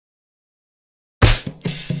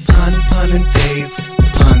Pun and Dave,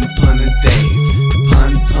 Pun and Dave,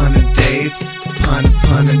 Pun and Dave, Pun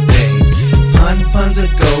and Dave. Pun's a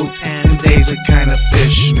goat and Dave's a kind of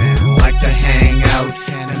fish, man. Like to hang out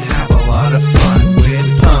and have a lot of fun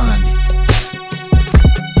with Pun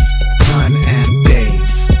and Dave.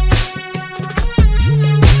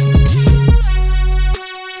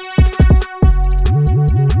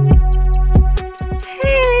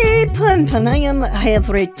 Hey, Pun, I have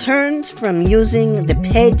returned from using the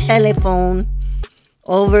pay telephone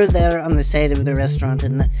over there on the side of the restaurant,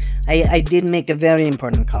 and I did make a very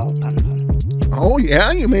important call, Pun. Oh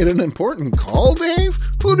yeah, you made an important call, Dave?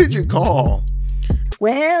 Who did you call?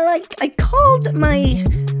 Well, I called my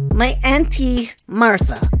Auntie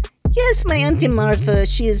Martha. Yes, my Auntie Martha,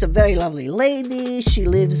 she is a very lovely lady. She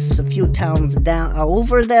lives a few towns down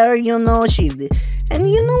over there, you know. And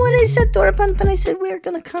you know what I said to her, Pun? I said, we're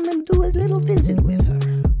gonna come and do a little visit with her.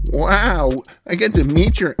 Wow, I get to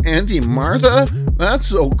meet your Auntie Martha? That's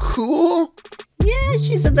so cool. Yeah,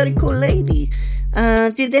 she's a very cool lady.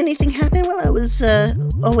 Did anything happen while I was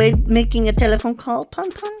away making a telephone call, Pun?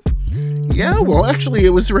 Yeah, well, actually,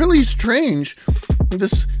 it was really strange.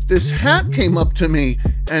 This hat came up to me,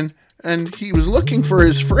 and he was looking for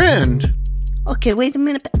his friend. Okay, wait a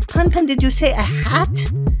minute. Pun, did you say a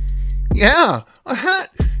hat? Yeah, a hat.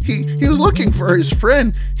 He was looking for his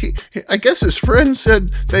friend. I guess his friend said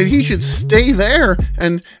that he should stay there,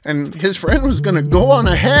 and his friend was going to go on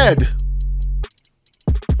ahead.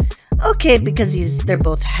 Okay, because they're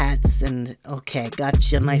both hats, and okay,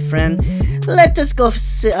 gotcha, my friend. Let us go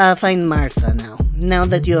find Martha now. Now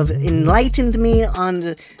that you have enlightened me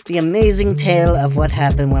on the amazing tale of what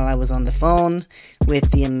happened while I was on the phone with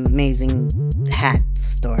the amazing hat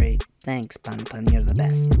story. Thanks, Pun, you're the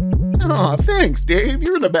best. Aw, thanks, Dave.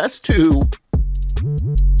 You're the best, too.